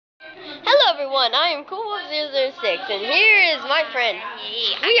everyone, I am Cool006, and here is my friend.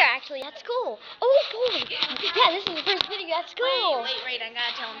 We are actually at school. Oh boy! Yeah, this is the first video at school. Wait, I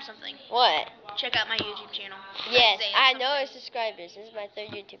gotta tell him something. What? Check out my YouTube channel. Yes, I know our subscribers. This is my third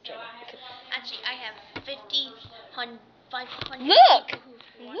YouTube channel. Actually, I have 500 Look! people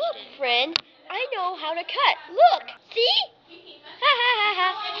who've watched Look, it. friend. I know how to cut. Look! See? Ha ha ha ha.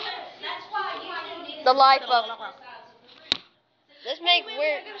 The life of... Let's make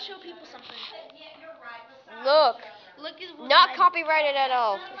weird... I gotta show people something. Look. Look at Not copyrighted at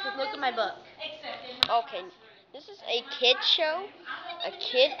all. Look at my book. Okay. This is a kid show. A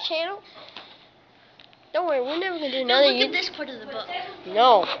kid channel. Don't worry, we're never gonna do another. Look at this part of the book.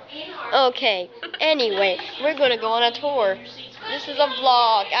 No. Okay. Anyway, we're gonna go on a tour. This is a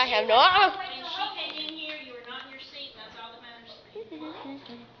vlog. I have no.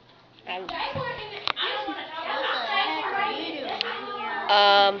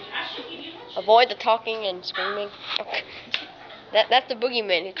 Avoid the talking and screaming. That's the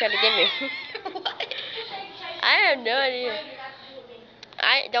boogeyman who tried to get me. What? I have no idea.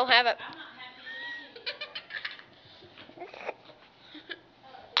 I don't have it.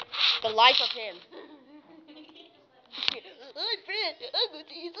 The life of him.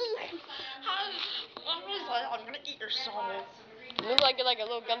 I'm gonna eat your soul. You look like a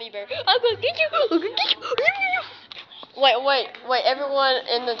little gummy bear. I'm gonna get you. I'm gonna get you. Wait. Everyone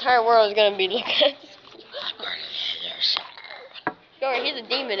in the entire world is gonna be looking at this. Sorry, he's a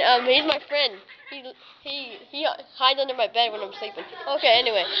demon. He's my friend. He hides under my bed when I'm sleeping. Okay,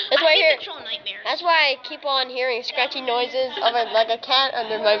 anyway, that's why here. That's why I keep on hearing scratchy noises of like a cat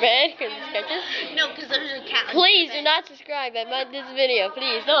under my bed because it scratches. No, because there's a cat. Please do not subscribe at this video,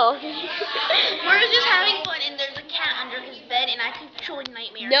 please. No. We're just having fun, and there's a cat under his bed, and I keep showing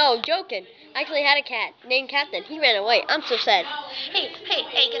nightmares. No, joking. I actually had a cat named Captain. He ran away. I'm so sad. Hey,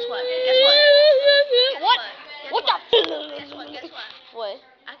 guess what? What the? Guess what? What?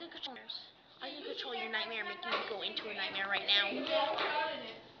 I can control your nightmare, make you go into a nightmare right now.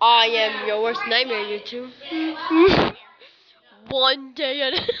 I am your worst nightmare, you two. One day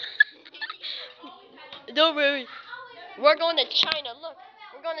at a... Don't worry. We're going to China. Look.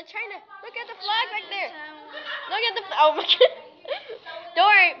 We're going to China. Look at the flag right there. Look at the... Oh, my God. Don't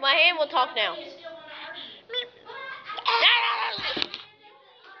worry. My hand will talk now.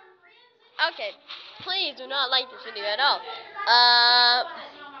 Okay. Please do not like this video at all.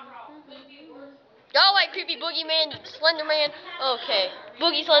 Go away, creepy boogeyman, Slender Man. Okay.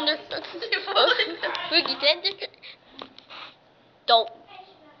 Boogie Slender. Boogie Slender. Don't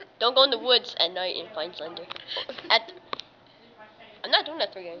go in the woods at night and find Slender. I'm not doing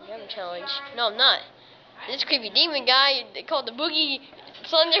that for you. You have a challenge. No, I'm not. This creepy demon guy, they call the Boogie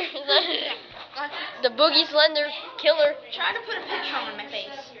Slender. The Boogie Slender Killer. Try to put a picture on my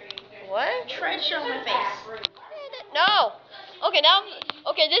face. What? Try to show my face. No. Okay, now.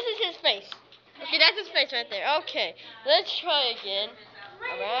 Okay, this is his face. Okay, that's his face right there. Okay, let's try again.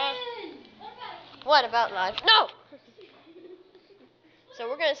 Alright. What about life? No! So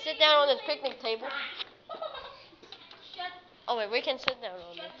we're going to sit down on this picnic table. Oh, wait, we can sit down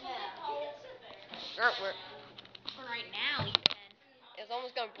on this. For right now, you can. It's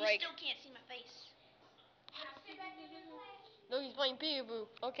almost going to break. You still can't see my face. No, he's playing peekaboo.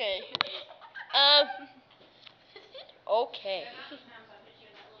 Okay. Okay.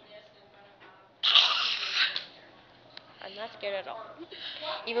 I'm not scared at all.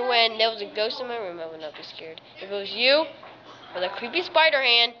 Even when there was a ghost in my room, I would not be scared. If it was you, with a creepy spider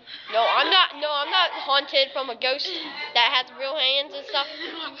hand, no, I'm not haunted from a ghost that has real hands and stuff.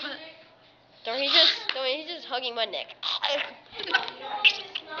 He's just hugging my neck.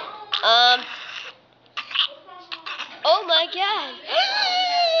 Oh my God.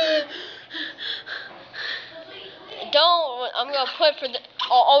 I'm gonna put for the.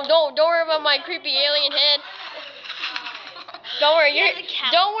 Don't worry about my creepy alien head. Don't worry,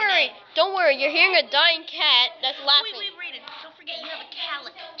 you're hearing a dying cat that's laughing. Wait, Brayden, don't forget you have a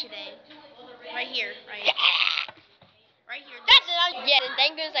calic today. Right here, right here. That's it. Yeah, and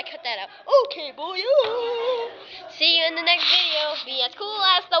thank goodness I cut that out. Okay, boy. See you in the next video. Be as cool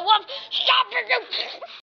as the wolf. Stop it.